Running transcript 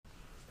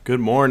Good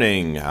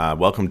morning.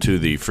 Welcome to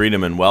the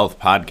Freedom and Wealth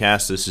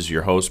Podcast. This is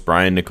your host,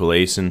 Bryan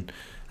Nicolaysen.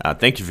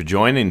 Thank you for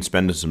joining and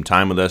spending some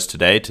time with us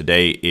today.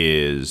 Today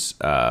is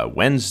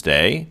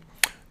Wednesday,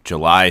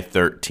 July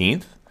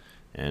 13th.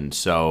 And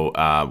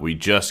so we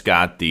just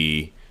got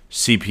the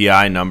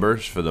CPI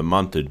numbers for the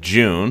month of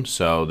June.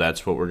 So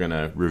that's what we're going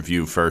to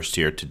review first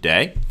here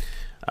today.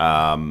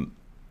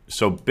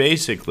 So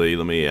basically,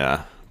 let me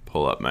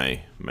pull up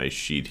my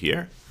sheet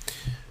here.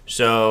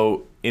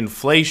 So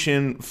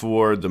inflation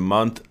for the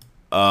month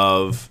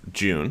of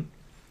June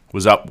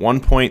was up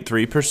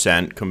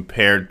 1.3%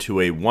 compared to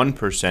a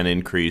 1%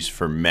 increase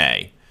for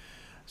May.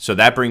 So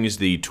that brings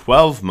the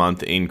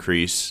 12-month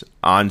increase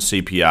on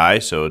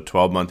CPI, so a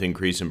 12-month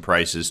increase in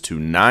prices, to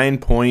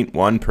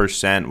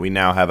 9.1%. We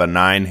now have a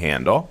 9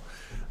 handle.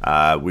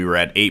 We were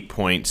at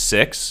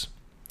 8.6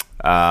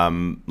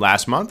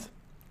 last month.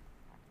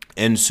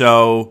 And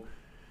so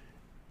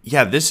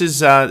yeah, this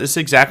is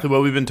exactly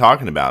what we've been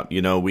talking about.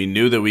 You know, we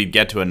knew that we'd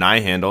get to a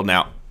 9 handle.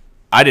 Now,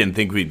 I didn't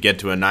think we'd get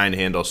to a 9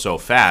 handle so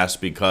fast,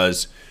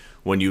 because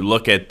when you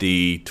look at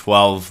the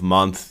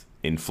 12-month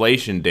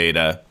inflation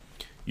data,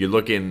 you're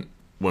looking,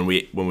 when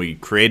we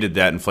created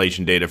that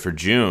inflation data for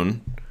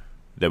June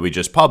that we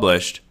just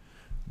published,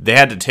 they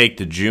had to take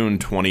the June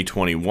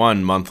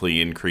 2021 monthly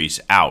increase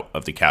out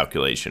of the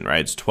calculation, right?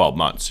 It's 12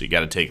 months. So you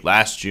got to take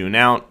last June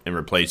out and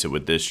replace it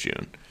with this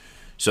June.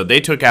 So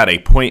they took out a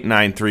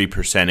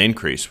 0.93%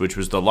 increase, which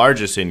was the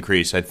largest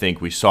increase I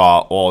think we saw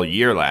all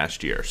year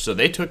last year. So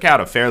they took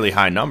out a fairly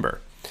high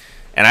number.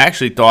 And I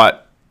actually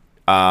thought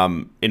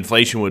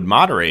inflation would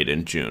moderate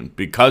in June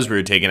because we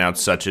were taking out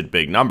such a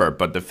big number.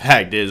 But the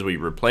fact is we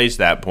replaced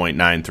that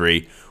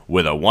 0.93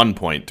 with a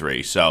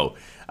 1.3. So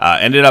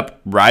ended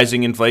up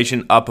rising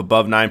inflation up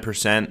above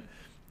 9%.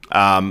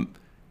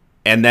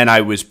 And then I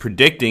was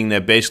predicting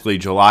that basically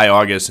July,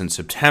 August, and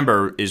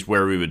September is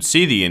where we would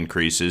see the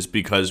increases,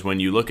 because when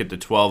you look at the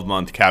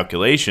 12-month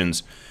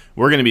calculations,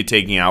 we're going to be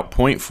taking out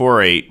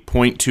 0.48,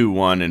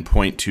 0.21, and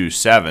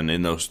 0.27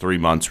 in those 3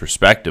 months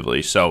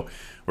respectively. So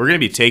we're going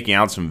to be taking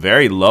out some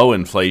very low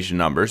inflation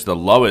numbers, the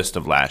lowest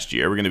of last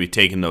year. We're going to be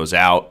taking those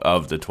out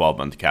of the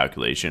 12-month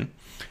calculation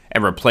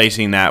and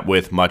replacing that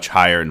with much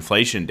higher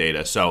inflation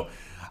data. So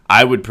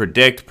I would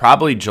predict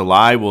probably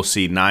July we'll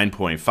see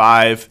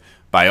 9.5.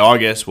 By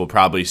August, we'll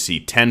probably see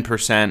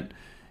 10%.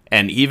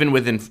 And even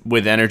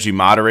with energy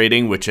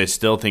moderating, which I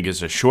still think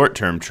is a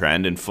short-term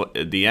trend, and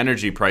the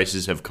energy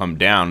prices have come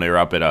down. They were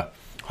up at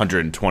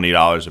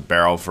 $120 a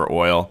barrel for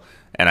oil,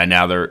 and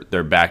now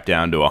they're back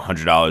down to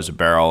 $100 a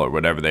barrel or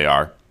whatever they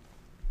are.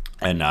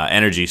 And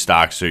energy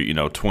stocks are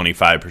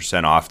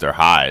 25% off their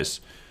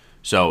highs.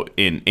 So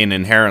in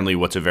inherently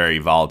what's a very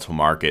volatile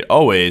market,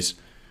 always,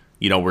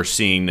 we're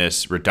seeing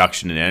this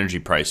reduction in energy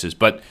prices.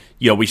 But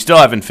we still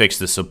haven't fixed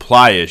the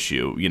supply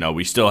issue.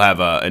 We still have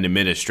an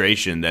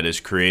administration that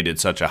has created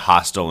such a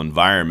hostile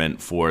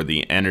environment for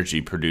the energy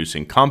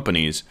producing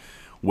companies,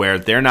 where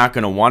they're not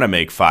going to want to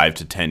make 5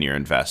 to 10 year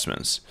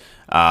investments.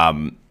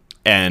 And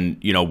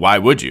why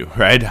would you,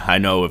 right? I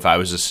know if I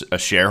was a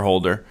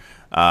shareholder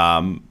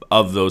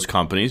of those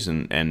companies,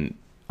 and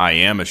I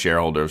am a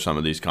shareholder of some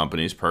of these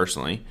companies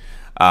personally,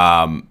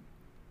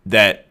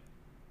 that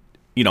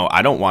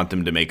I don't want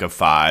them to make a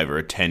 5 or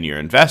a 10 year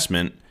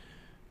investment,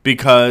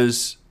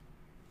 because,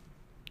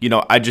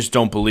 I just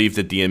don't believe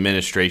that the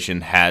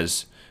administration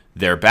has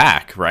their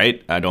back,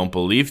 right? I don't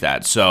believe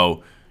that.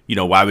 So,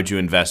 why would you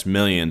invest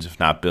millions, if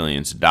not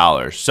billions of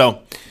dollars?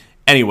 So,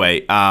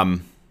 anyway,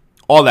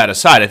 all that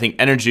aside, I think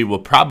energy will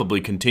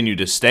probably continue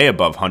to stay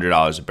above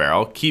 $100 a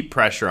barrel, keep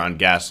pressure on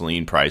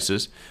gasoline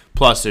prices.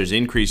 Plus, there's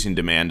increasing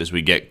demand as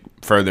we get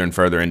further and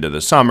further into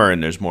the summer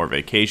and there's more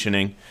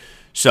vacationing.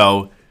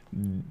 So,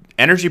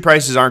 energy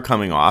prices aren't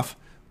coming off.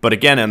 But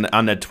again,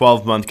 on the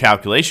 12-month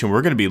calculation,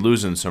 we're going to be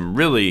losing some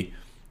really,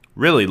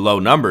 really low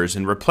numbers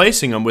and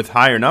replacing them with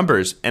higher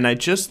numbers. And I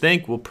just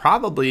think we'll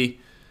definitely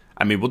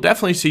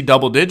see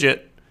double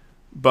digit,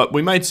 but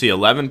we might see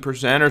 11%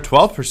 or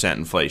 12%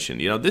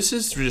 inflation. This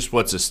is just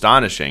what's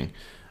astonishing,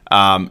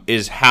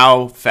 is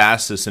how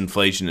fast this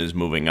inflation is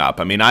moving up.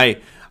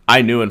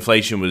 I knew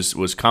inflation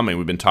was coming.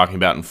 We've been talking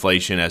about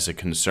inflation as a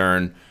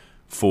concern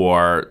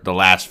for the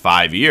last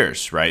 5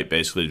 years, right?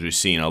 Basically, we've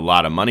seen a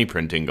lot of money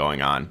printing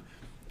going on.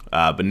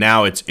 But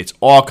now it's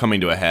all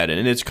coming to a head,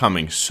 and it's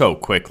coming so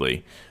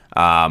quickly.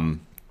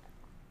 And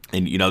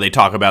they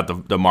talk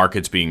about the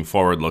markets being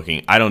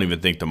forward-looking. I don't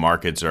even think the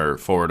markets are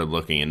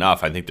forward-looking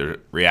enough. I think they're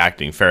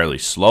reacting fairly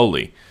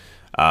slowly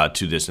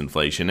to this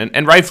inflation,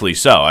 and rightfully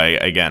so.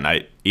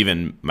 I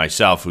even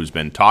myself, who's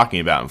been talking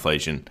about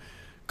inflation,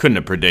 couldn't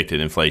have predicted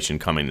inflation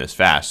coming this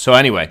fast. So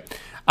anyway,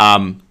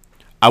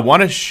 I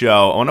want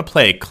to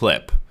play a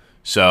clip.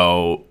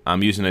 So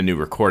I'm using a new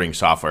recording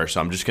software, so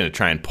I'm just going to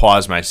try and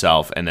pause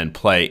myself and then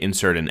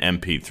insert an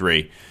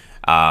MP3,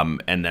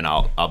 and then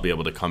I'll be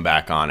able to come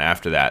back on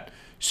after that.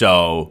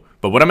 So,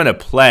 but what I'm going to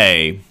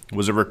play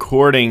was a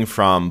recording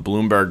from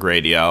Bloomberg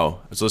Radio.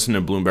 I was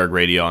listening to Bloomberg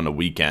Radio on the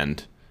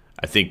weekend.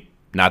 I think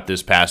not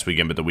this past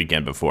weekend, but the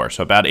weekend before.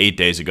 So about 8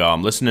 days ago,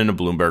 I'm listening to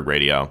Bloomberg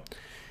Radio,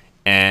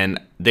 And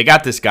they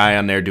got this guy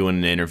on there doing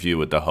an interview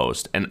with the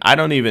host. And I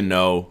don't even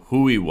know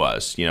who he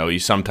was. You know,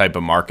 he's some type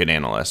of market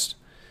analyst.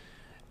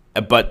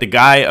 But the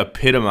guy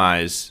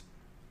epitomized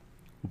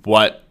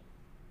what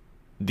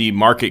the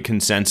market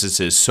consensus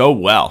is so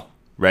well,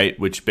 right?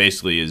 Which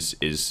basically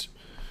is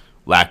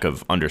lack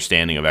of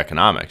understanding of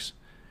economics.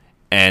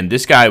 And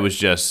this guy was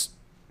just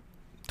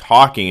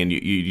talking, and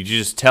you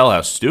just tell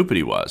how stupid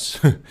he was.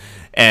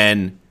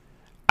 And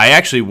I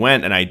actually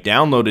went and I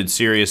downloaded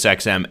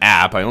SiriusXM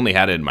app. I only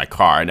had it in my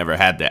car. I never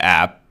had the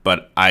app,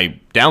 but I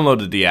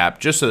downloaded the app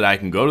just so that I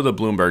can go to the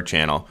Bloomberg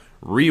channel,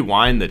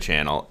 rewind the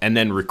channel, and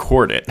then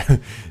record it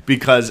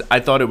because I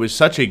thought it was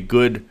such a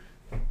good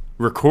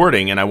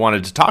recording and I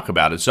wanted to talk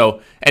about it.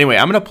 So anyway,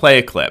 I'm going to play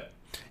a clip,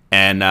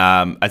 and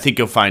I think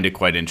you'll find it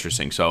quite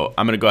interesting. So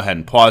I'm going to go ahead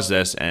and pause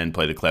this and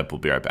play the clip. We'll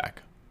be right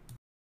back.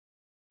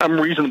 I'm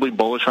reasonably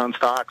bullish on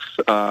stocks.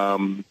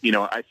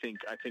 I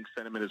think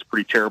sentiment is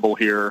pretty terrible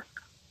here.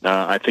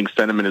 I think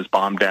sentiment is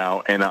bombed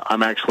out, and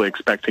I'm actually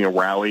expecting a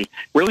rally.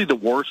 Really, the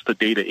worse the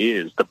data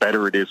is, the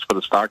better it is for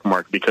the stock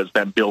market, because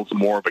that builds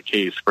more of a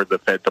case for the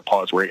Fed to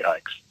pause rate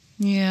hikes.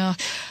 Yeah.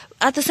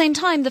 At the same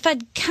time, the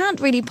Fed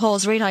can't really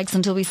pause rate hikes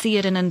until we see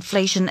it in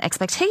inflation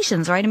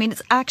expectations, right? I mean,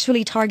 it's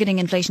actually targeting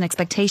inflation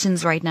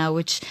expectations right now,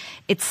 which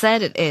it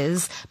said it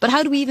is. But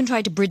how do we even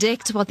try to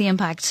predict what the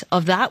impact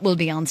of that will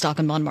be on stock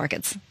and bond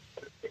markets?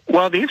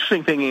 Well, the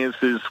interesting thing is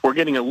we're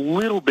getting a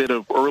little bit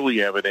of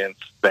early evidence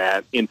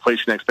that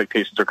inflation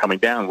expectations are coming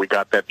down. We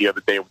got that the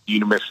other day with the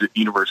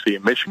University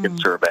of Michigan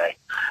survey,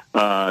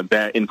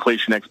 that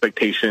inflation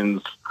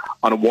expectations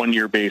on a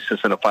 1-year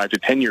basis and a 5 to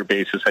 10-year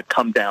basis had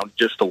come down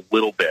just a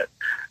little bit.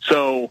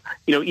 So,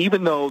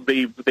 even though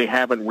they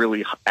haven't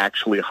really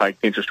actually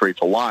hiked interest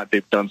rates a lot,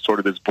 they've done sort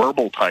of this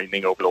verbal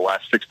tightening over the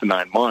last 6 to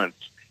 9 months.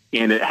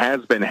 And it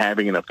has been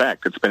having an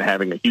effect. It's been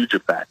having a huge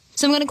effect.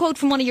 So I'm going to quote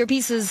from one of your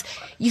pieces.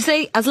 You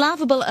say, as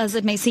laughable as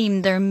it may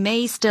seem, there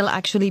may still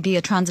actually be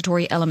a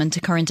transitory element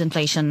to current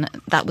inflation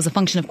that was a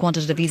function of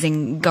quantitative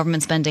easing,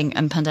 government spending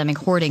and pandemic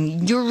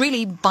hoarding. You're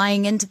really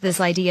buying into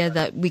this idea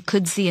that we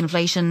could see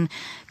inflation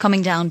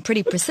coming down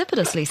pretty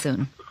precipitously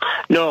soon.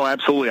 No,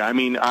 absolutely. I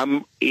mean,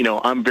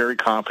 I'm very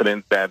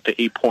confident that the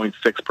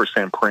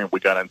 8.6% print we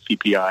got on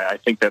CPI, I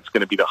think that's going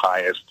to be the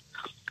highest.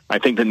 I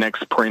think the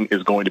next print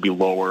is going to be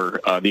lower.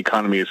 The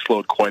economy has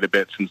slowed quite a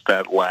bit since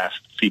that last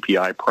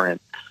CPI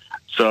print.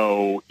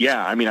 So,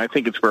 yeah, I mean, I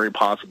think it's very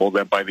possible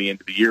that by the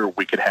end of the year,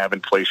 we could have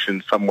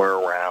inflation somewhere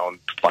around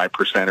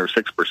 5% or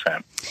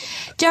 6%.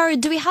 Jared,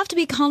 do we have to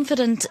be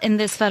confident in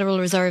this Federal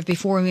Reserve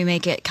before we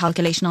make a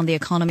calculation on the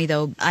economy,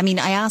 though? I mean,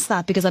 I ask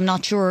that because I'm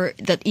not sure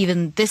that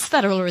even this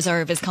Federal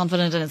Reserve is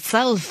confident in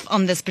itself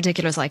on this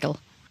particular cycle.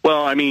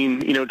 Well, I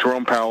mean,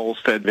 Jerome Powell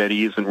said that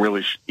he isn't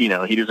really, he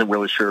isn't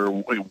really sure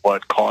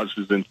what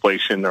causes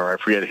inflation, or I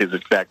forget his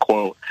exact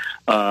quote,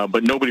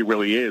 but nobody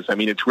really is. I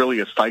mean, it's really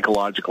a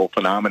psychological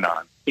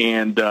phenomenon.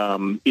 And,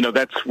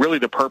 that's really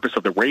the purpose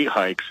of the rate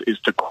hikes,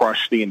 is to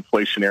crush the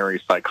inflationary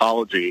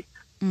psychology.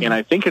 And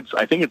I think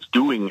it's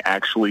doing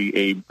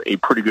actually a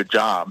pretty good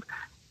job.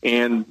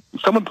 And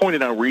someone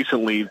pointed out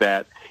recently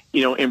that,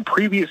 in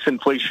previous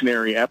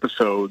inflationary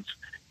episodes,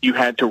 you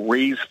had to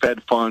raise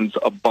Fed funds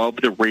above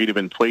the rate of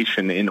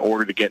inflation in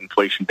order to get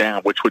inflation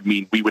down, which would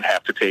mean we would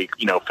have to take,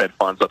 Fed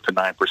funds up to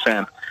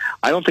 9%.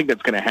 I don't think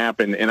that's going to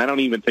happen, and I don't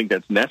even think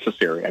that's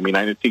necessary. I mean,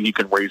 I think you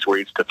can raise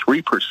rates to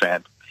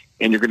 3%,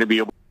 and you're going to be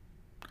able.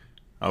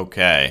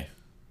 Okay,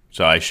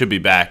 so I should be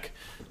back.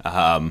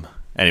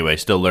 Anyway,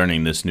 still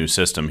learning this new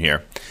system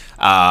here.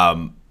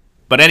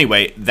 But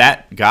anyway,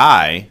 that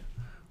guy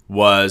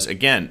was,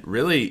 again,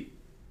 really,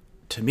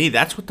 to me,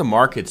 that's what the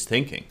market's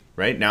thinking,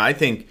 right? Now, I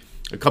think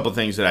a couple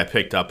things that I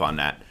picked up on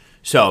that.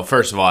 So,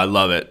 first of all, I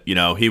love it.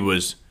 He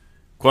was,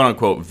 quote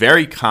unquote,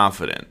 very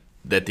confident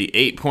that the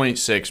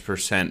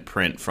 8.6%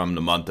 print from the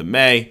month of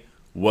May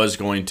was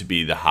going to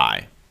be the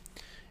high.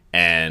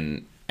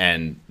 And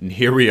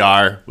here we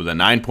are with a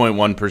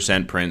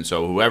 9.1% print.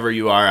 So, whoever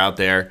you are out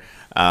there,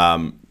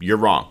 you're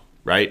wrong,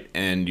 right?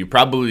 And you've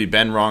probably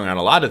been wrong on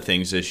a lot of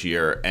things this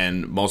year,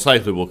 and most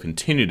likely will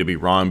continue to be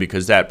wrong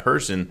because that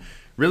person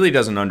really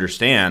doesn't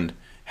understand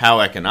how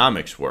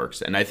economics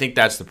works. And I think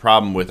that's the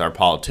problem with our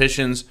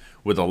politicians,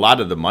 with a lot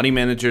of the money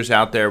managers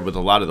out there, with a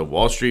lot of the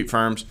Wall Street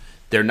firms.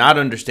 They're not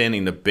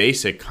understanding the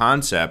basic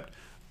concept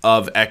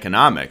of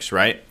economics,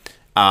 right?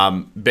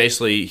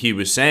 Basically, he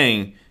was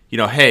saying,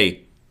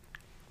 hey,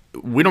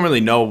 we don't really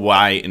know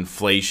why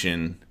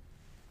inflation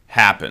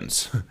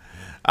happens.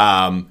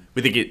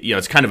 We think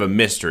it's kind of a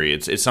mystery.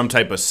 It's some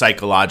type of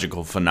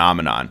psychological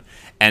phenomenon.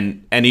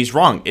 And he's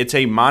wrong. It's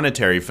a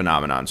monetary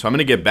phenomenon. So I'm going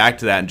to get back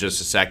to that in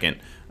just a second.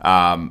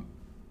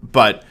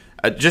 But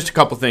just a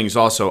couple things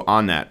also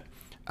on that.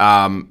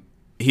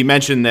 He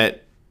mentioned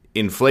that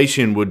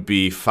inflation would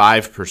be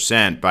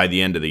 5% by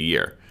the end of the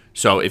year.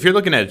 So if you're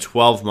looking at a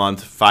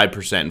 12-month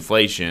 5%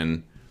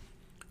 inflation,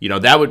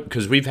 that would,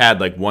 because we've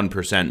had like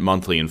 1%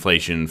 monthly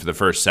inflation for the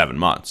first 7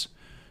 months.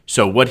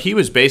 So what he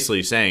was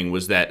basically saying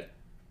was that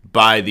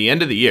by the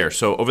end of the year,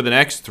 so over the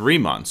next 3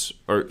 months,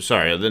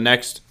 the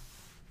next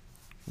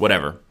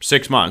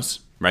 6 months,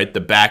 right, the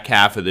back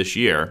half of this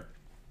year,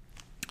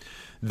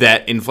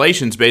 that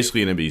inflation's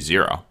basically going to be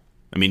zero.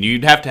 I mean,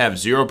 you'd have to have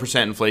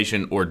 0%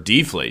 inflation or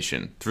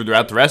deflation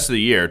throughout the rest of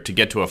the year to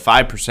get to a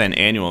 5%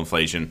 annual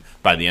inflation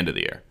by the end of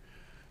the year.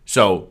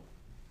 So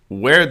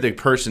where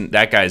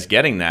that guy's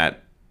getting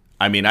that,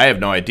 I mean, I have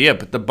no idea,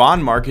 but the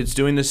bond market's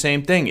doing the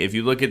same thing. If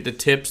you look at the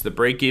tips, the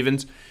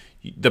break-evens,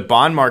 the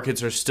bond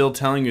markets are still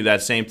telling you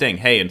that same thing.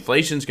 Hey,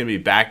 inflation's going to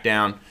be back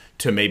down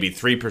to maybe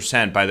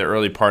 3% by the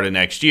early part of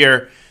next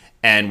year,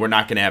 and we're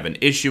not going to have an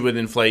issue with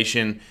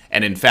inflation,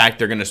 and in fact,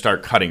 they're going to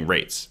start cutting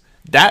rates.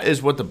 That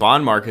is what the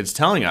bond market's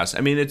telling us.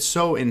 I mean, it's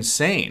so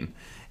insane.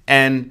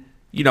 And,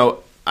 you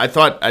know, I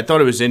thought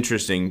it was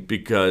interesting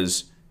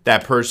because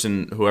that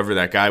person, whoever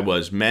that guy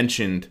was,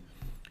 mentioned,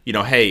 you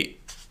know, hey,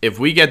 if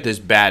we get this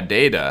bad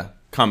data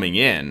coming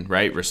in,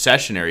 right,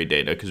 recessionary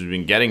data, because we've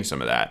been getting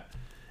some of that,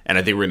 and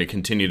I think we're going to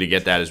continue to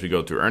get that as we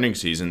go through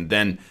earnings season,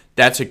 then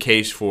that's a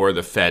case for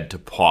the Fed to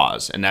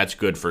pause, and that's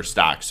good for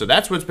stocks. So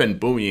that's what's been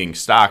buoying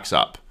stocks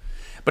up.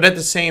 But at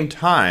the same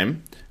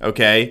time,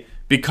 okay,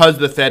 because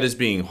the Fed is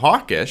being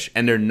hawkish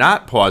and they're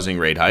not pausing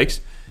rate hikes,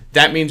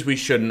 that means we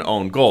shouldn't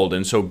own gold,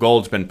 and so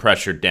gold's been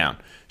pressured down.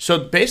 So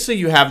basically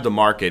you have the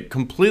market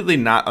completely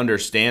not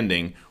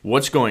understanding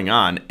what's going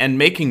on and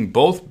making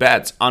both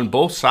bets on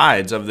both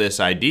sides of this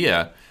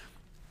idea,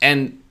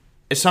 and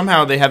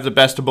somehow they have the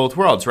best of both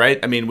worlds, right?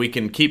 I mean, we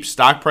can keep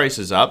stock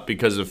prices up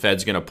because the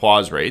Fed's going to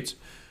pause rates,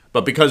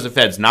 but because the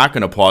Fed's not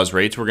going to pause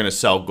rates, we're going to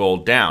sell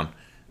gold down.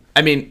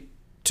 I mean,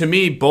 to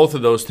me, both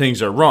of those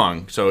things are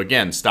wrong. So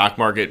again, stock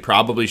market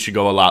probably should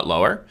go a lot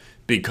lower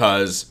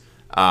because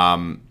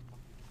that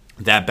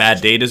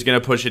bad data is going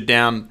to push it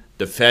down.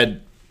 The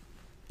Fed,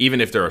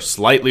 even if they're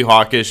slightly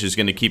hawkish, is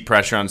going to keep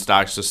pressure on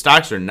stocks. So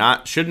stocks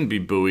shouldn't be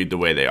buoyed the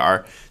way they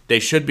are. They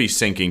should be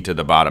sinking to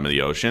the bottom of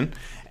the ocean.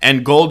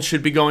 And gold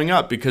should be going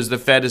up because the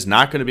Fed is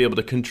not going to be able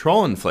to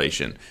control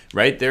inflation,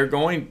 right? They're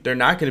not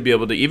going to be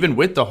able to, even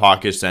with the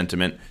hawkish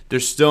sentiment, they're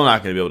still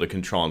not going to be able to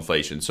control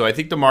inflation. So I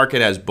think the market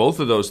has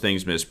both of those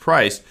things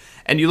mispriced.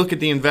 And you look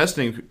at the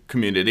investing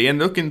community and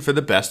looking for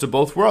the best of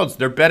both worlds.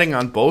 They're betting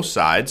on both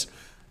sides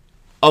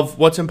of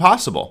what's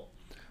impossible.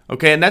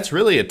 Okay, and that's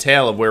really a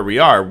tale of where we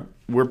are.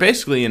 We're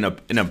basically in an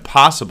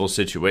impossible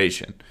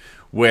situation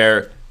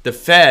where the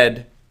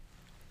Fed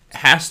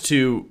has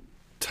to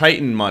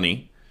tighten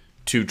money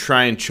to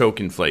try and choke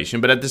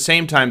inflation, but at the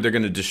same time, they're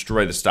going to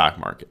destroy the stock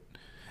market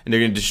and they're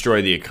going to destroy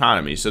the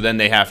economy. So then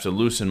they have to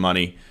loosen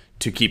money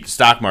to keep the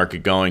stock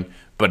market going,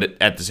 but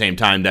at the same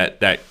time,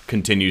 that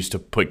continues to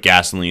put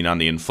gasoline on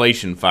the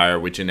inflation fire,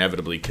 which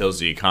inevitably kills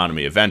the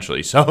economy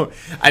eventually. So,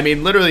 I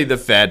mean, literally, the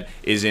Fed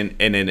is in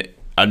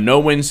a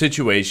no-win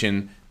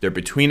situation. They're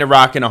between a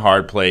rock and a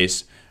hard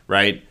place,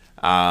 right?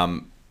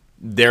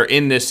 They're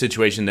in this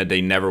situation that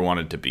they never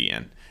wanted to be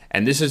in.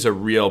 And this is a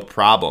real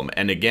problem.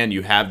 And again,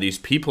 you have these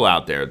people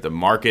out there, the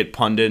market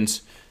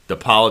pundits, the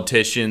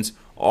politicians,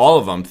 all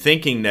of them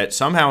thinking that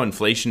somehow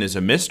inflation is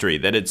a mystery,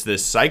 that it's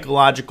this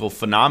psychological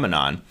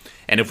phenomenon.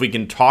 And if we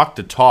can talk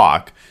the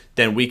talk,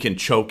 then we can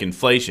choke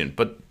inflation.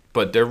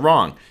 But they're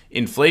wrong.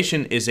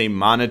 Inflation is a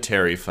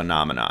monetary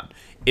phenomenon.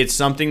 It's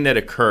something that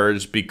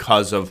occurs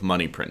because of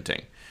money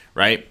printing,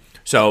 right?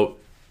 So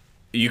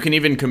you can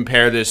even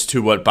compare this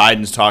to what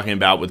Biden's talking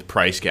about with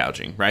price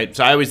gouging, right?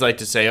 So I always like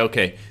to say,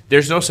 okay,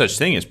 there's no such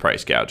thing as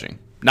price gouging.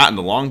 Not in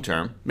the long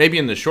term. Maybe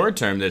in the short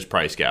term, there's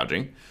price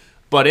gouging.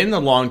 But in the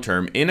long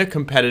term, in a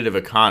competitive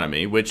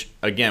economy, which,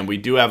 again, we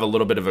do have a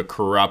little bit of a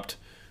corrupt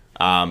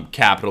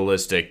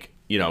capitalistic,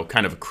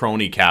 kind of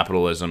crony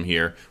capitalism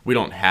here. We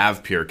don't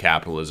have pure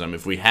capitalism.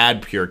 If we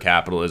had pure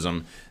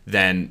capitalism,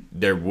 then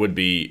there would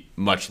be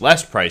much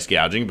less price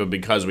gouging. But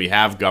because we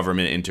have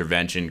government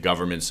intervention,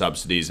 government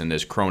subsidies, and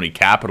this crony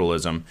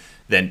capitalism,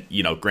 then,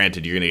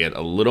 granted, you're going to get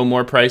a little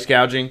more price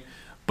gouging.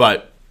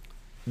 But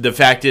the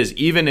fact is,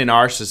 even in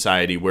our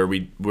society where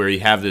we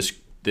have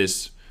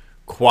this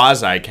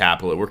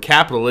quasi-capital, we're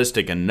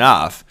capitalistic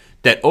enough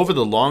that over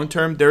the long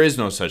term, there is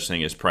no such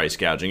thing as price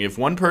gouging. If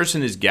one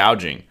person is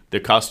gouging the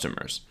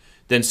customers,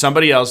 then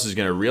somebody else is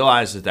going to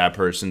realize that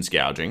person's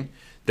gouging.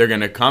 They're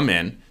going to come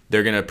in.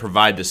 They're going to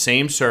provide the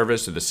same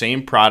service or the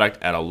same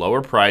product at a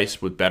lower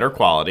price with better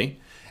quality,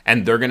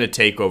 and they're going to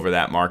take over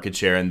that market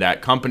share, and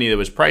that company that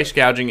was price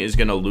gouging is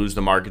going to lose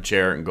the market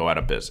share and go out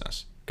of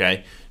business.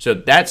 Okay? So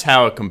that's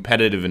how a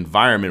competitive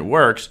environment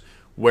works,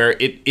 where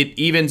it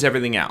evens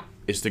everything out.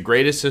 It's the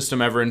greatest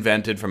system ever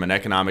invented from an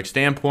economic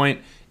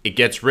standpoint. It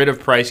gets rid of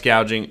price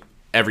gouging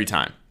every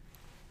time.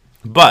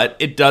 But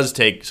it does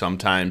take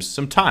sometimes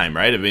some time,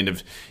 right? I mean,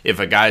 if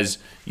a guy's,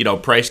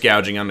 price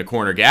gouging on the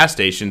corner gas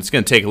station, it's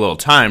going to take a little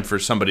time for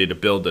somebody to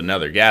build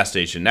another gas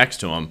station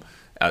next to him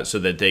so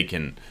that they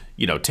can,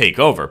 take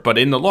over. But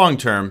in the long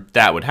term,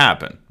 that would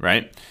happen,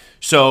 right?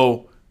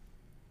 So,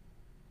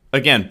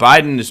 again,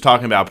 Biden is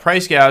talking about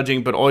price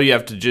gouging, but all you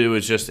have to do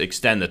is just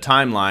extend the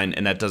timeline,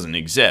 and that doesn't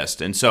exist.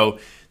 And so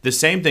the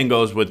same thing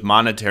goes with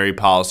monetary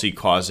policy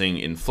causing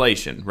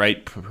inflation,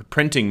 right?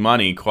 Printing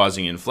money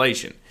causing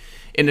inflation.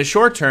 In the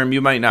short term,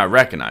 you might not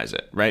recognize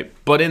it, right?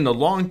 But in the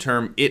long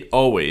term, it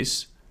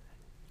always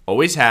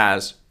always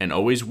has, and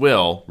always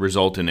will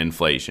result in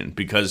inflation,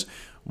 because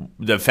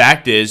the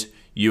fact is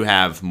you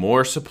have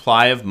more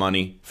supply of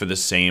money for the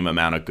same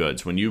amount of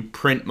goods. When you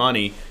print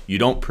money, you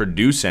don't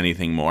produce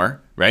anything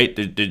more, right?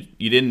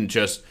 You didn't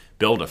just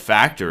build a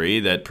factory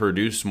that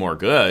produced more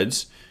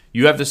goods.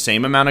 You have the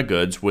same amount of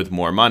goods with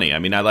more money. I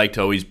mean, I like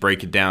to always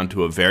break it down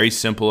to a very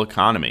simple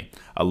economy,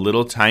 a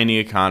little tiny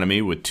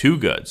economy with two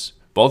goods,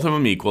 both of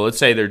them equal. Let's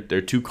say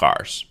they're two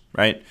cars,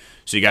 right?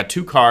 So you got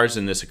two cars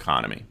in this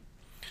economy,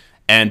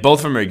 and both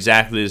of them are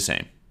exactly the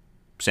same.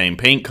 Same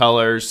paint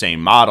colors,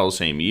 same model,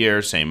 same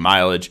year, same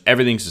mileage,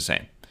 everything's the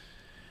same.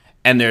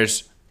 And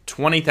there's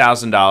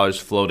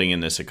 $20,000 floating in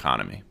this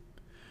economy.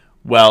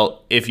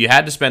 Well, if you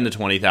had to spend the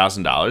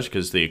 $20,000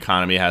 because the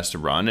economy has to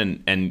run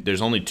and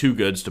there's only two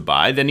goods to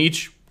buy, then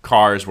each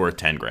car is worth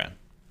 10 grand,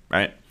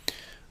 right?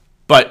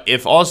 But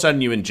if all of a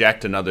sudden you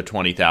inject another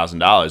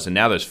 $20,000 and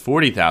now there's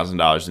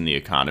 $40,000 in the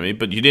economy,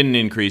 but you didn't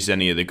increase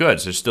any of the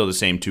goods, there's still the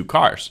same two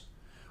cars.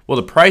 Well,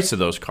 the price of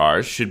those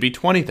cars should be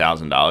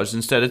 $20,000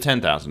 instead of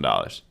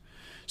 $10,000.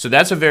 So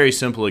that's a very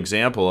simple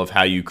example of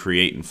how you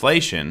create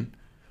inflation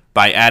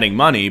by adding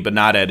money but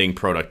not adding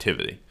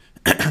productivity.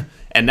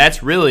 And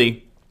that's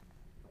really,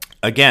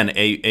 again,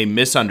 a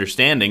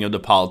misunderstanding of the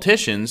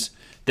politicians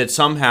that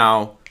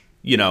somehow,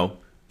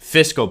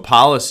 fiscal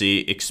policy,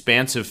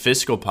 expansive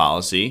fiscal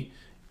policy,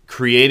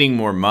 creating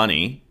more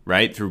money,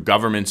 right, through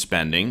government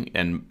spending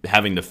and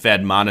having the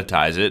Fed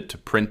monetize it to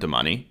print the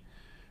money,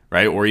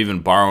 right, or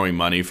even borrowing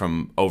money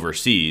from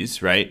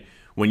overseas, right?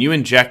 When you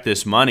inject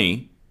this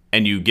money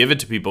and you give it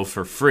to people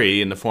for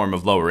free in the form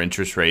of lower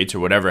interest rates or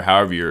whatever,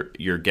 however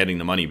you're getting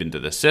the money into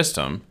the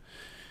system,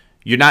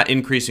 you're not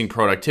increasing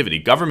productivity.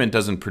 Government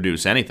doesn't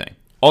produce anything.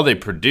 All they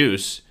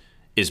produce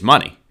is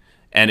money.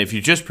 And if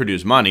you just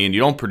produce money and you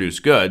don't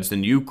produce goods,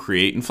 then you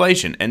create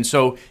inflation. And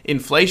so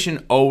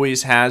inflation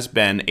always has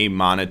been a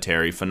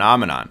monetary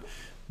phenomenon.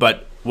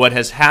 But what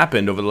has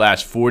happened over the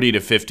last 40 to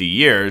 50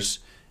 years,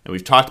 and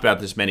we've talked about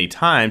this many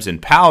times,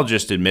 and Powell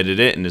just admitted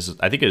it, and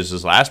I think it was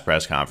his last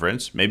press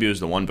conference. Maybe it was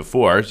the one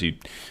before. So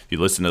if you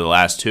listen to the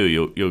last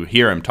two, you'll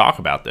hear him talk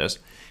about this.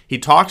 He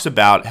talks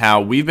about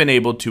how we've been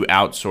able to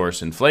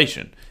outsource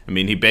inflation. I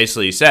mean, he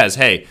basically says,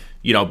 hey,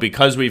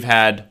 because we've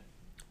had,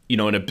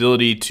 an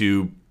ability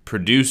to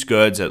produce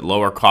goods at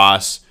lower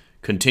costs,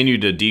 continue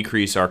to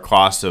decrease our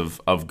cost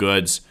of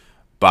goods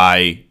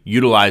by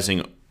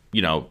utilizing,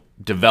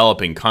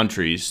 developing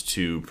countries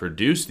to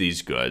produce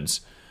these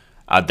goods.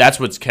 That's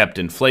what's kept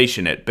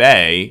inflation at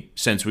bay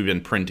since we've been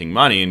printing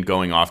money and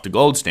going off the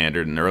gold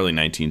standard in the early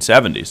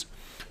 1970s.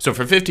 So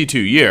for 52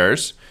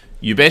 years,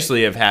 you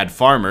basically have had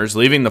farmers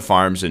leaving the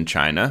farms in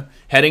China,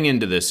 heading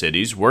into the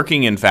cities,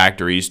 working in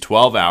factories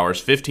 12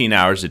 hours, 15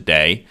 hours a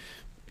day,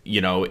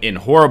 in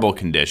horrible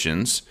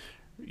conditions,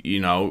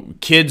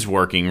 kids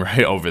working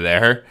right over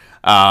there,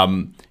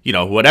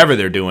 whatever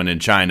they're doing in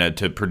China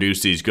to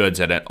produce these goods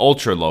at an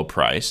ultra low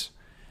price.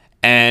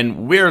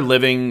 And we're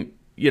living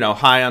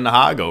high on the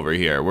hog over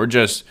here. We're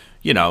just,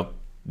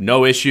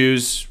 no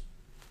issues,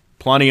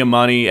 plenty of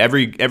money,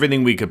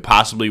 everything we could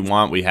possibly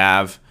want, we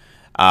have.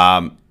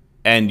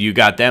 And you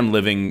got them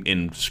living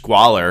in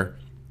squalor,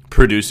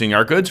 producing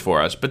our goods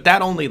for us. But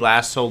that only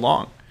lasts so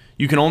long.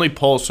 You can only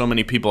pull so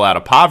many people out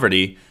of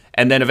poverty,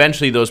 and then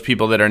eventually those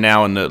people that are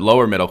now in the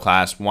lower middle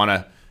class want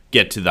to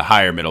get to the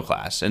higher middle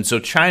class. And so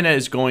China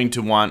is going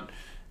to want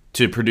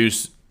to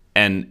produce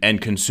and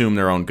consume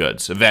their own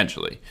goods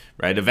eventually,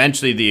 right?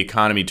 Eventually the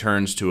economy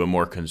turns to a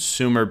more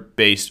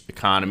consumer-based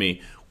economy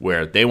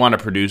where they want to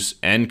produce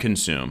and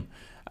consume.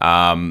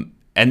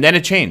 And then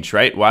it changed,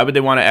 right? Why would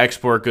they want to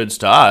export goods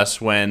to us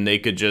when they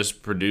could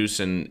just produce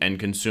and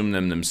consume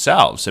them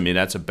themselves? I mean,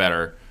 that's a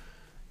better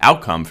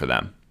outcome for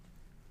them.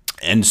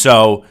 And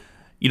so,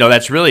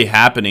 that's really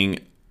happening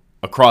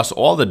across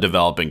all the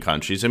developing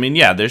countries. I mean,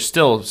 yeah, there's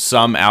still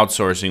some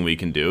outsourcing we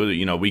can do.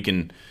 We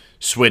can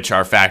switch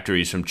our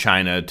factories from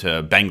China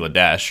to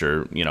Bangladesh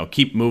or,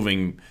 keep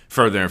moving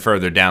further and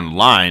further down the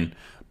line.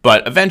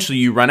 But eventually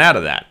you run out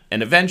of that.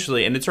 And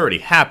eventually, and it's already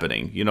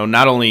happening,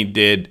 not only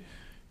did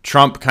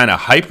Trump kind of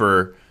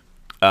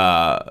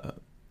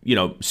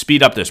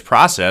speed up this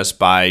process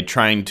by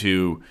trying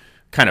to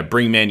kind of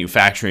bring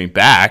manufacturing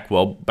back.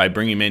 Well, by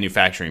bringing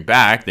manufacturing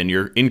back, then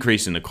you're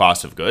increasing the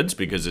cost of goods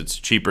because it's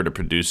cheaper to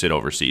produce it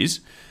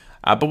overseas.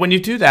 But when you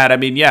do that, I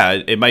mean, yeah,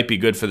 it might be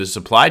good for the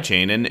supply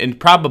chain and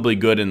probably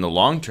good in the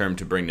long term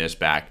to bring this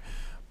back.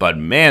 But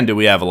man, do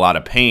we have a lot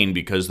of pain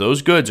because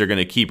those goods are going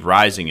to keep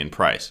rising in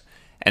price.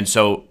 And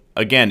so,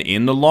 again,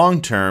 in the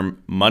long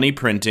term, money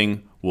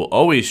printing will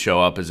always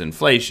show up as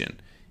inflation.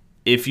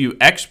 If you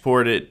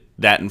exported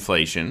that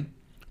inflation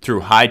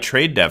through high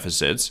trade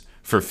deficits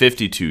for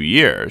 52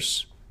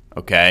 years,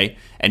 okay,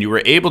 and you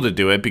were able to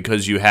do it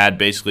because you had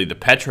basically the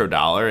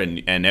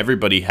petrodollar and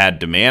everybody had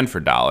demand for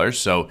dollars.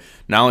 So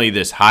not only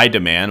this high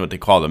demand, what they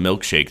call the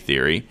milkshake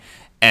theory,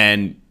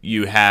 and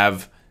you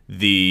have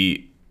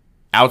the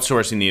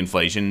outsourcing the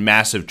inflation,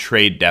 massive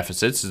trade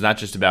deficits. It's not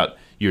just about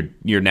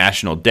your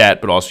national debt,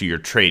 but also your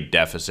trade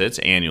deficits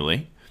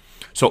annually.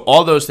 So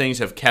all those things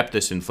have kept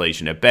this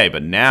inflation at bay,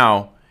 but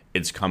now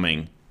it's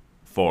coming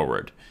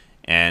forward.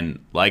 And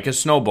like a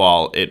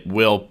snowball, it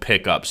will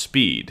pick up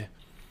speed.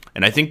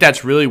 And I think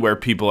that's really where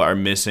people are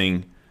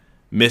missing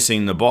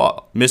the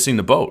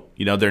boat.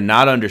 You know, they're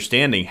not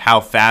understanding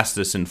how fast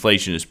this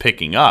inflation is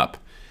picking up.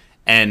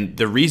 And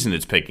the reason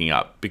it's picking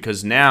up,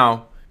 because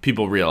now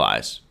people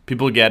realize,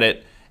 people get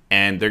it,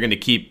 and they're going to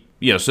keep,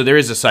 you know, so there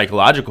is a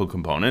psychological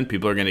component.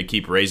 People are going to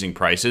keep raising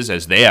prices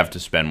as they have to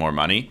spend more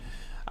money.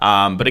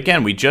 But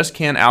again, we just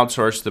can't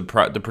outsource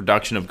the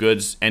production of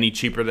goods any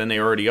cheaper than they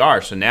already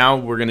are. So now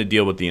we're going to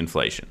deal with the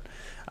inflation.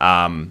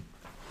 And,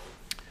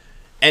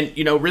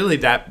 you know, really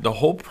the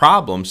whole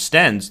problem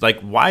stems, like,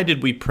 why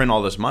did we print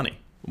all this money?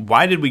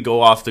 Why did we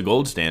go off the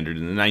gold standard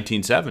in the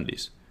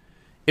 1970s?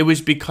 It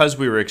was because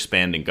we were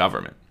expanding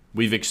government.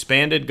 We've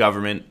expanded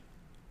government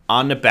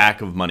on the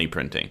back of money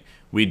printing.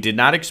 We did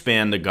not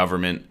expand the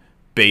government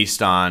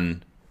based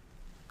on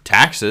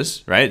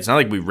taxes, right? It's not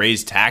like we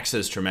raised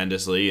taxes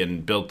tremendously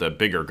and built a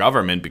bigger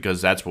government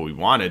because that's what we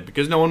wanted,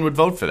 because no one would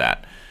vote for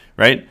that,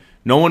 right?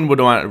 No one would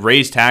want to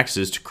raise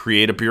taxes to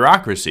create a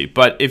bureaucracy.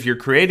 But if you're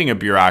creating a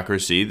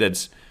bureaucracy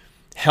that's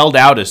held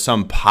out as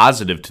some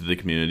positive to the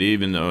community,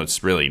 even though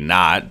it's really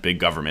not, big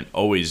government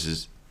always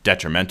has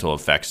detrimental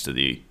effects to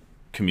the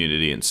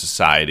community and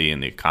society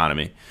and the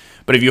economy.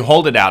 But if you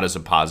hold it out as a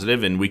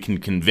positive, and we can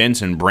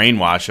convince and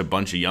brainwash a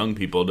bunch of young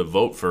people to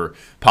vote for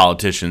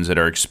politicians that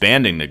are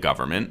expanding the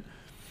government,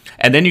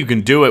 and then you can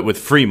do it with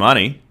free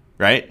money,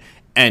 right?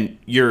 And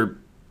your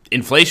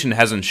inflation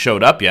hasn't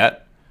showed up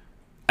yet.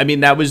 I mean,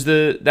 that was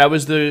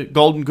the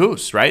golden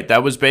goose, right?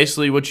 That was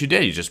basically what you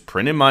did. You just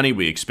printed money,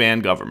 we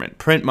expand government.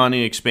 Print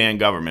money, expand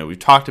government. We've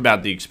talked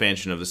about the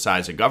expansion of the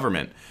size of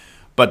government.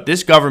 But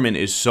this government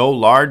is so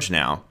large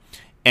now,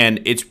 and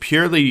it's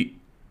purely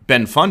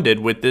been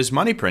funded with this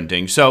money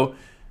printing. So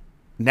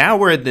now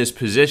we're in this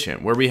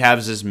position where we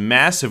have this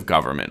massive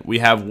government. We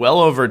have well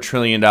over $1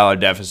 trillion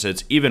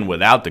deficits even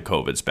without the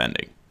COVID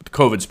spending. With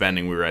COVID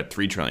spending, we were at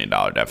 $3 trillion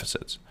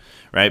deficits,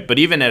 right? But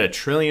even at $1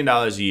 trillion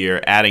a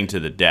year adding to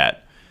the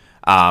debt,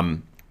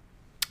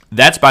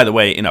 that's, by the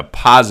way, in a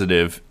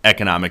positive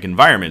economic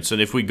environment. So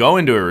if we go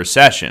into a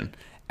recession,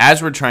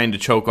 as we're trying to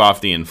choke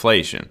off the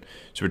inflation,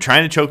 so we're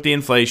trying to choke the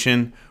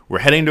inflation, we're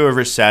heading to a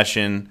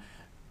recession,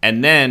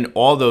 and then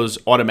all those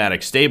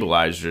automatic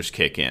stabilizers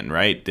kick in,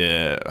 right?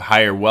 The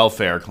higher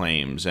welfare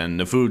claims and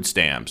the food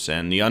stamps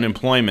and the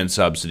unemployment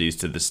subsidies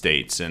to the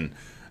states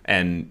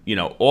and you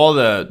know, all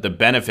the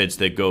benefits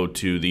that go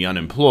to the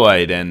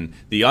unemployed and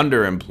the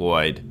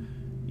underemployed,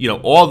 you know,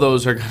 all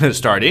those are going to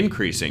start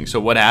increasing. So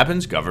what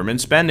happens?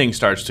 Government spending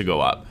starts to go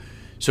up.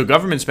 So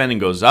government spending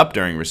goes up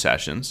during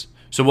recessions.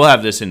 So we'll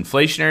have this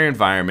inflationary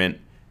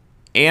environment,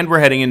 and we're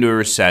heading into a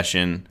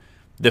recession.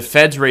 The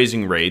Fed's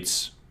raising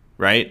rates,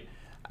 right?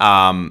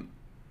 And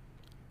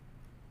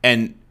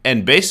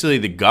basically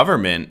the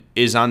government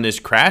is on this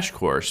crash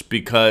course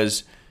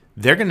because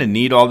they're going to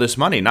need all this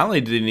money. Not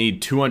only do they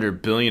need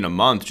 $200 billion a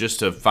month just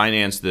to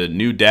finance the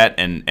new debt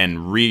and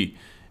refinance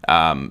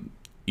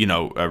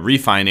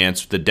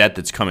the debt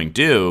that's coming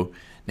due,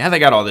 now they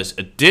got all this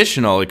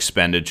additional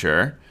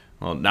expenditure.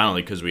 Well, not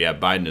only because we have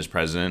Biden as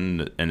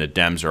president and the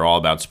Dems are all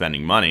about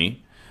spending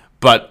money,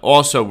 but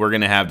also we're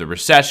going to have the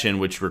recession,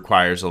 which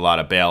requires a lot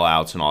of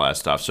bailouts and all that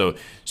stuff. So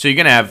you're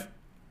going to have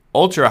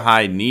ultra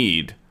high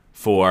need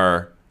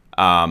for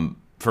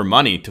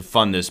money to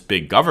fund this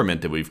big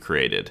government that we've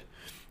created.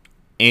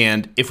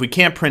 And if we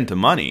can't print the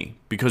money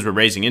because we're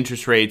raising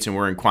interest rates and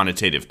we're in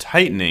quantitative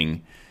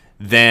tightening,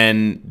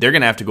 then they're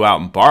going to have to go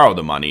out and borrow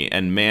the money.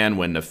 And man,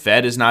 when the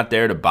Fed is not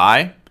there to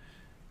buy,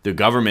 the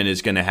government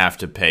is going to have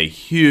to pay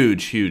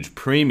huge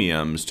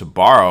premiums to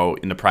borrow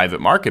in the private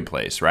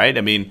marketplace, right?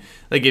 I mean,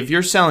 like if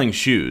you're selling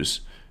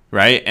shoes,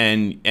 right,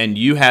 and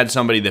you had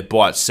somebody that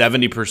bought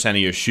 70% of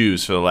your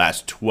shoes for the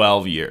last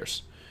 12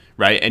 years,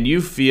 right, and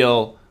you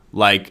feel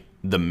like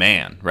the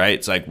man, right?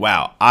 It's like,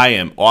 wow, I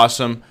am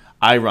awesome.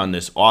 I run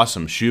this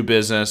awesome shoe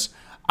business.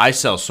 I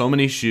sell so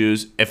many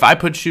shoes. If I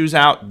put shoes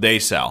out, they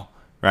sell,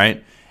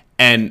 right?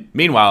 And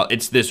meanwhile,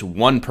 it's this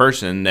one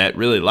person that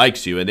really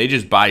likes you, and they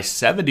just buy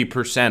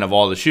 70% of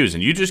all the shoes,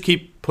 and you just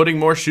keep putting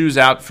more shoes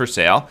out for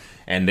sale,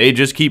 and they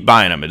just keep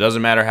buying them. It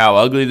doesn't matter how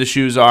ugly the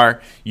shoes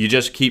are. You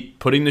just keep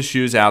putting the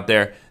shoes out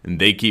there, and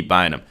they keep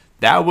buying them.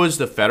 That was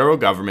the federal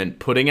government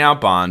putting out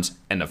bonds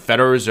and the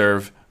Federal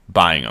Reserve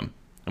buying them.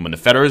 And when the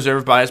Federal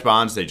Reserve buys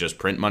bonds, they just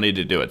print money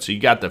to do it. So you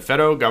got the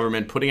federal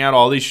government putting out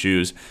all these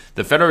shoes.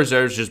 The Federal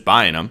Reserve's just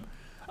buying them.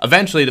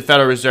 Eventually, the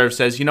Federal Reserve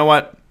says, you know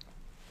what?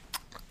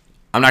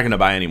 I'm not going to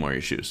buy any more of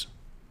your shoes.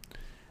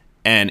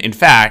 And in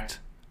fact,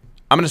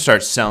 I'm going to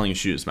start selling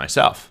shoes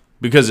myself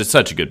because it's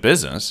such a good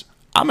business.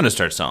 I'm going to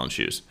start selling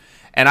shoes.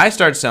 And I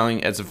start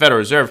selling as the Federal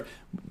Reserve.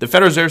 The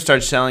Federal Reserve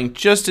starts selling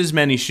just as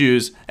many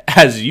shoes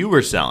as you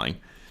were selling.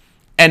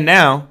 And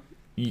now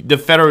the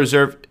Federal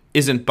Reserve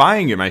isn't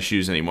buying my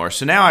shoes anymore.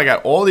 So now I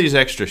got all these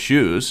extra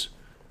shoes.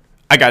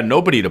 I got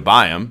nobody to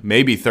buy them,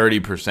 maybe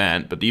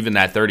 30%, but even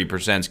that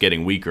 30% is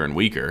getting weaker and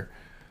weaker.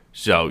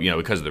 So, you know,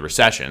 because of the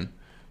recession.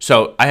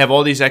 So I have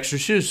all these extra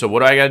shoes. So what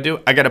do I got to do?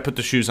 I got to put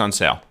the shoes on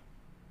sale.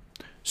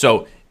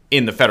 So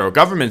in the federal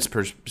government's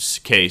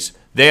case,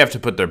 they have to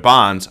put their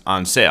bonds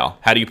on sale.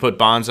 How do you put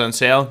bonds on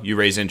sale? You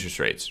raise interest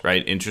rates,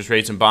 right? Interest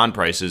rates and bond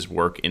prices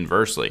work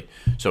inversely.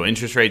 So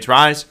interest rates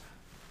rise,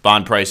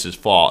 bond prices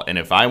fall. And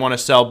if I want to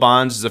sell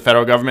bonds as the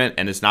federal government,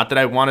 and it's not that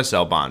I want to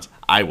sell bonds,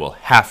 I will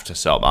have to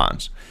sell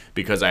bonds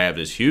because I have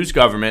this huge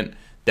government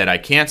that I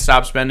can't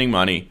stop spending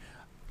money,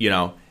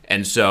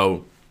 and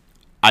so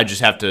I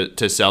just have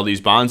to sell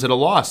these bonds at a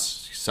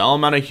loss, sell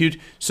them on a huge,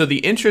 so the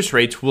interest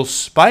rates will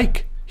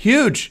spike,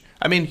 huge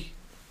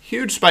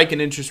spike in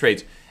interest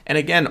rates. And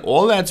again,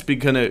 all that's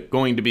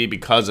going to be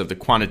because of the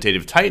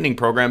quantitative tightening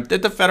program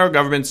that the federal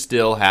government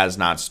still has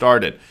not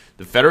started.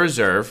 The Federal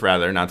Reserve,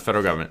 rather, not the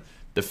federal government,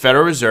 the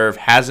Federal Reserve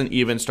hasn't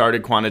even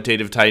started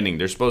quantitative tightening.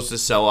 They're supposed to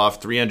sell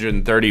off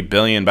 $330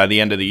 billion by the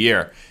end of the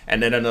year,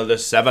 and then another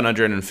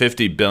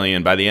 $750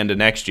 billion by the end of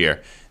next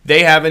year.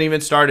 They haven't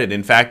even started.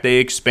 In fact, they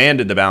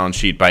expanded the balance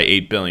sheet by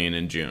 $8 billion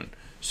in June.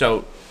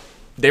 So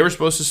they were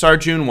supposed to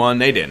start June 1.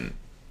 They didn't.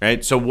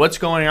 Right? So what's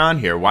going on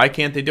here? Why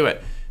can't they do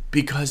it?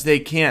 Because they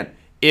can't.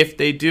 If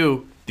they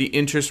do, the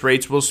interest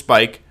rates will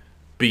spike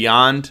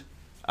beyond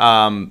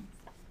what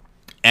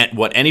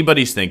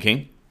anybody's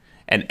thinking,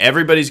 and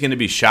everybody's going to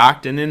be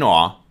shocked and in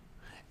awe,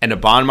 and the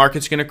bond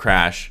market's going to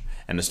crash,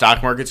 and the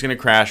stock market's going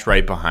to crash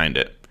right behind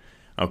it.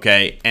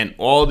 Okay? And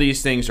all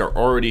these things are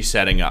already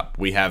setting up.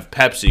 We have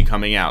Pepsi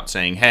coming out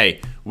saying, hey,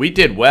 we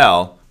did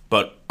well,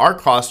 but our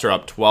costs are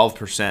up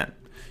 12%.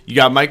 You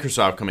got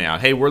Microsoft coming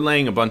out. Hey, we're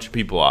laying a bunch of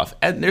people off.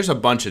 And there's a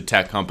bunch of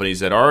tech companies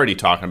that are already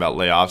talking about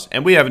layoffs,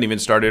 and we haven't even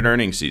started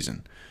earnings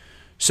season.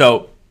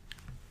 So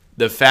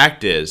the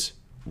fact is,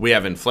 we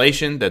have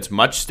inflation that's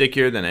much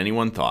stickier than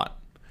anyone thought.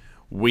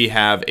 We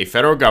have a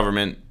federal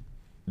government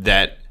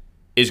that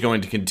is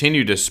going to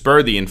continue to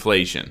spur the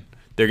inflation.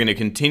 They're going to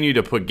continue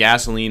to put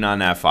gasoline on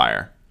that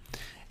fire.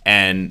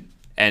 And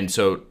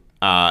the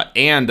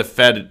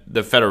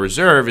Federal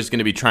Reserve is going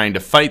to be trying to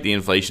fight the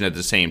inflation at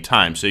the same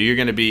time. So you're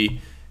going to be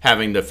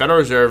having the Federal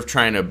Reserve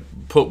trying to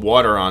put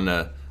water on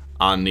the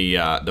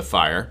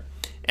fire,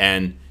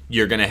 and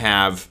you're going to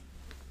have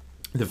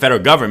the federal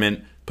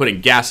government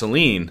putting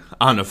gasoline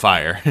on the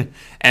fire.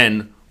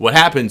 And what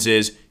happens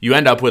is you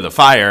end up with a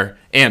fire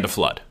and a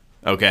flood.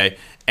 Okay,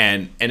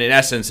 and in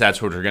essence,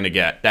 that's what we're going to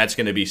get. That's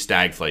going to be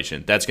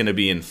stagflation. That's going to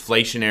be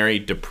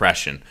inflationary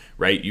depression.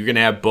 Right? You're going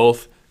to have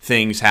both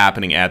things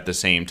happening at the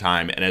same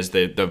time. And as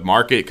the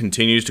market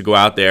continues to go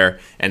out there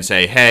and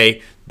say,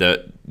 hey,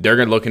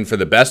 they're looking for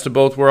the best of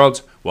both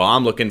worlds, well,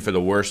 I'm looking for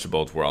the worst of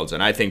both worlds.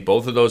 And I think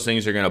both of those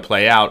things are going to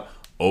play out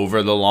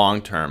over the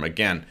long term.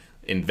 Again,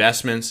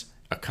 investments,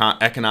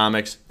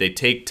 economics, they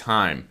take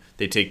time.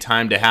 They take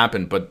time to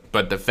happen.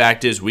 But the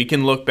fact is, we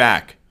can look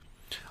back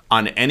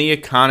on any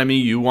economy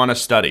you want to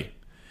study.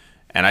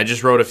 And I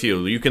just wrote a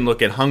few. You can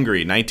look at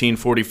Hungary,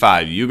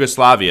 1945,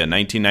 Yugoslavia,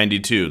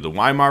 1992, the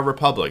Weimar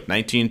Republic,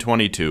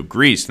 1922,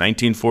 Greece,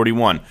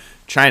 1941,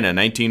 China,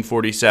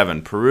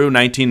 1947, Peru,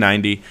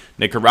 1990,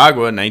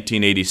 Nicaragua,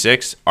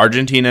 1986,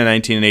 Argentina,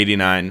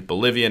 1989,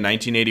 Bolivia,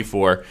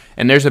 1984,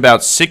 and there's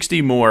about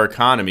 60 more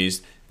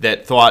economies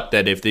that thought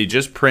that if they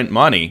just print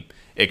money,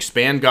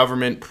 expand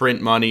government,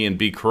 print money, and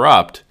be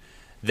corrupt,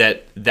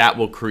 that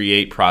will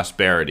create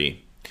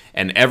prosperity.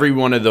 And every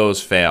one of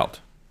those failed.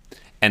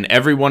 And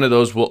every one of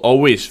those will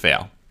always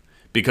fail.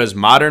 Because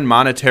modern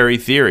monetary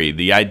theory,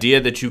 the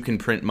idea that you can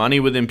print money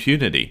with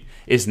impunity,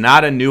 is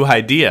not a new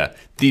idea.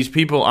 These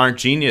people aren't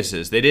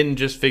geniuses. They didn't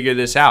just figure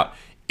this out.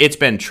 It's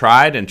been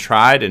tried and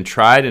tried and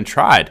tried and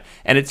tried.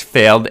 And it's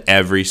failed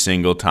every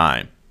single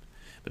time.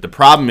 But the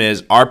problem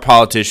is our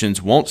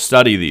politicians won't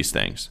study these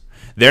things.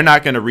 They're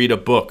not going to read a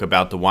book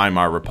about the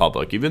Weimar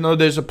Republic, even though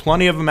there's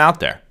plenty of them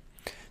out there.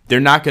 They're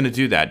not going to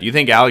do that. Do you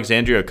think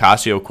Alexandria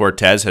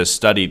Ocasio-Cortez has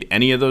studied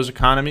any of those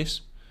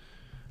economies?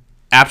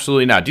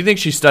 Absolutely not. Do you think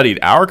she studied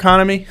our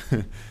economy?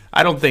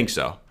 I don't think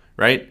so,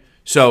 right?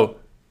 So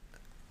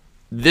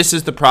this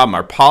is the problem.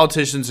 Our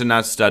politicians are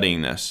not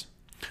studying this.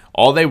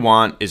 All they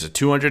want is a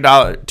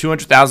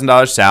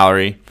 $200,000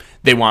 salary.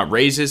 They want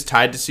raises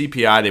tied to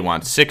CPI. They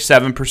want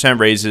 6-7%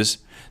 raises.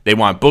 They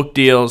want book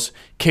deals,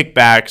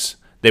 kickbacks.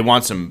 They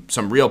want some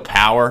real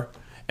power,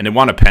 and they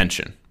want a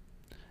pension.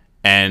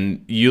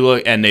 And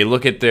they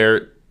look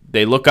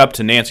up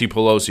to Nancy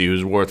Pelosi,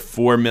 who's worth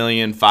 $4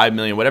 million, $5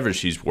 million, whatever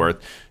she's worth,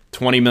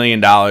 $20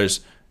 million,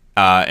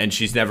 and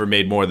she's never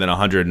made more than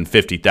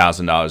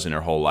 $150,000 in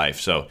her whole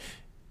life. So,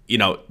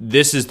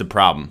 this is the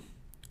problem.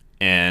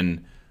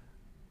 And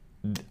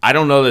I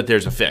don't know that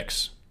there's a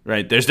fix,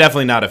 right? There's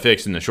definitely not a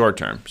fix in the short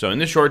term. So in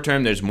the short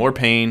term, there's more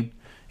pain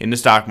in the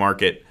stock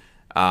market.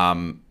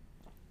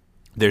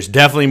 There's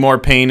definitely more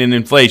pain in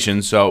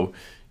inflation. So,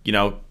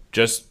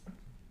 just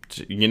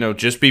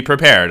be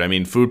prepared. I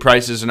mean, food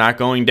prices are not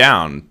going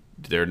down.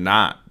 They're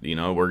not.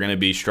 We're going to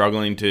be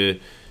struggling to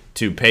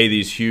pay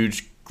these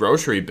huge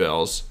grocery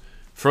bills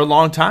for a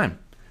long time.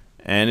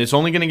 And it's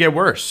only going to get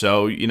worse.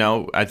 So,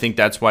 I think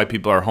that's why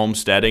people are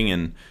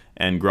homesteading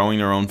and growing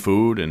their own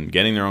food and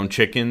getting their own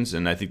chickens.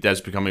 And I think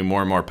that's becoming more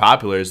and more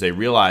popular as they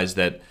realize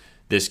that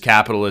this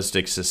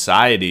capitalistic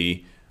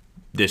society,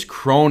 this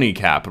crony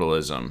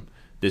capitalism,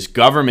 This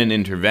government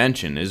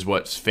intervention is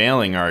what's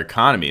failing our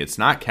economy. It's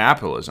not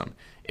capitalism.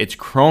 It's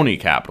crony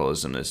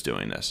capitalism that's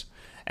doing this.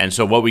 And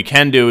so what we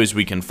can do is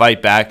we can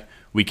fight back.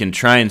 We can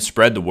try and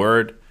spread the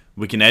word.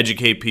 We can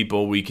educate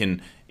people. We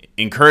can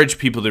encourage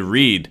people to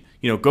read.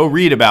 Go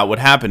read about what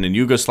happened in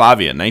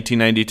Yugoslavia in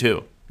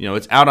 1992.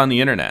 It's out on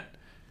the internet.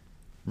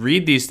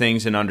 Read these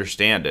things and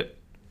understand it,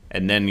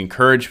 and then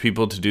encourage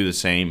people to do the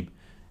same.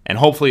 And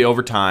hopefully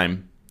over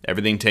time,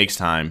 everything takes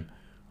time,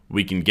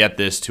 we can get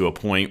this to a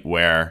point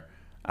where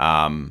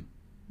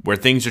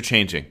things are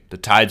changing. The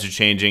tides are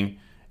changing,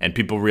 and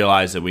people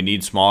realize that we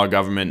need smaller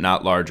government,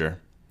 not larger.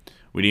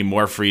 We need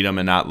more freedom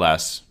and not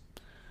less.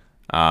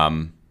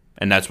 And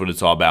that's what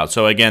it's all about.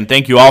 So again,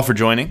 thank you all for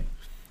joining.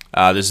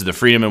 This is the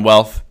Freedom and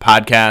Wealth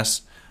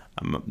podcast.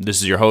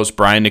 This is your host,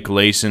 Bryan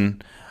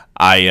Nicolaysen.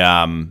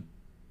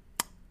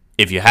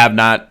 If you're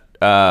not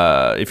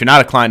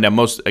a client, now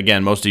most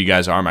of you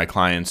guys are my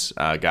clients,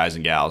 guys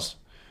and gals.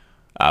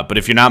 But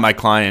if you're not my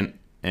client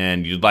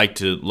and you'd like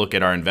to look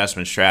at our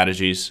investment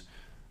strategies,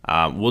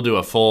 we'll do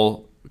a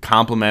full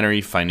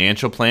complimentary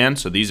financial plan.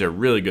 So these are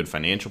really good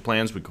financial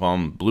plans. We call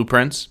them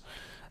blueprints.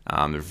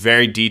 They're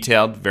very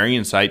detailed, very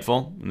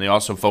insightful, and they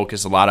also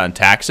focus a lot on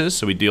taxes.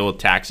 So we deal with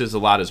taxes a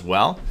lot as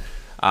well.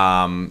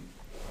 And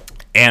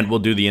we'll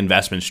do the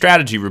investment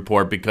strategy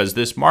report because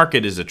this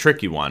market is a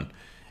tricky one.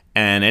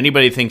 And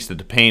anybody thinks that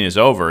the pain is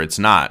over, it's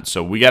not.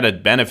 So we got to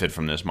benefit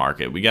from this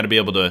market. We got to be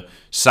able to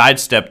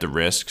sidestep the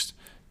risks,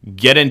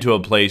 get into a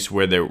place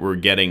where we're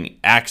getting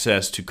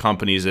access to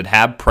companies that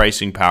have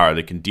pricing power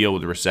that can deal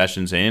with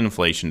recessions and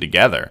inflation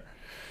together.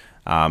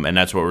 And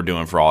that's what we're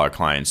doing for all our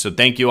clients. So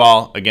thank you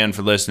all again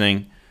for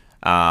listening.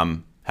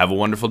 Have a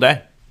wonderful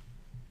day.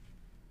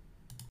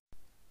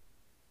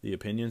 The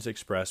opinions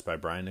expressed by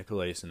Bryan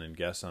Nicolaysen and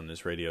guests on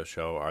this radio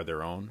show are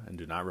their own and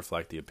do not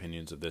reflect the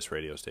opinions of this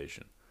radio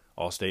station.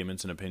 All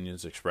statements and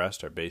opinions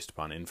expressed are based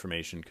upon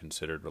information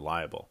considered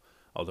reliable,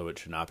 although it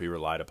should not be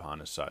relied upon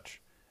as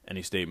such.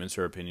 Any statements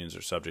or opinions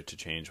are subject to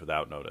change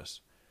without notice.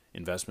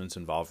 Investments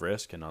involve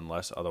risk and,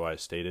 unless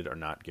otherwise stated, are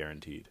not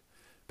guaranteed.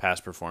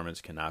 Past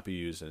performance cannot be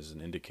used as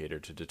an indicator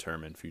to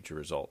determine future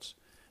results.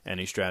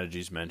 Any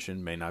strategies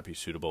mentioned may not be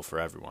suitable for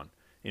everyone.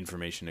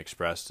 Information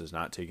expressed does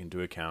not take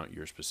into account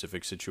your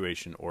specific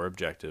situation or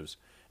objectives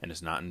and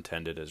is not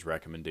intended as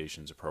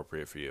recommendations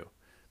appropriate for you.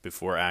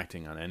 Before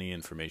acting on any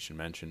information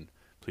mentioned,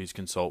 please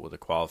consult with a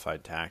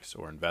qualified tax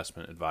or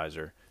investment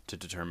advisor to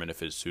determine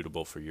if it is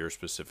suitable for your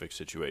specific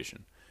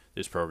situation.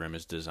 This program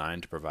is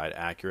designed to provide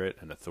accurate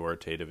and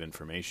authoritative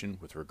information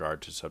with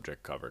regard to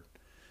subject covered.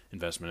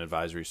 Investment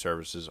advisory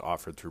services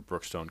offered through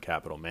Brookstone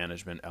Capital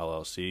Management,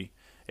 LLC,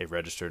 a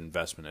registered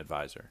investment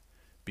advisor.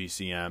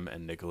 BCM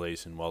and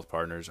Nicolaysen Wealth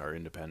Partners are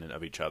independent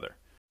of each other.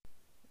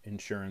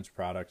 Insurance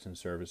products and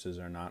services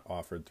are not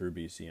offered through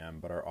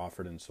BCM, but are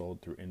offered and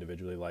sold through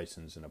individually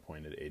licensed and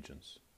appointed agents.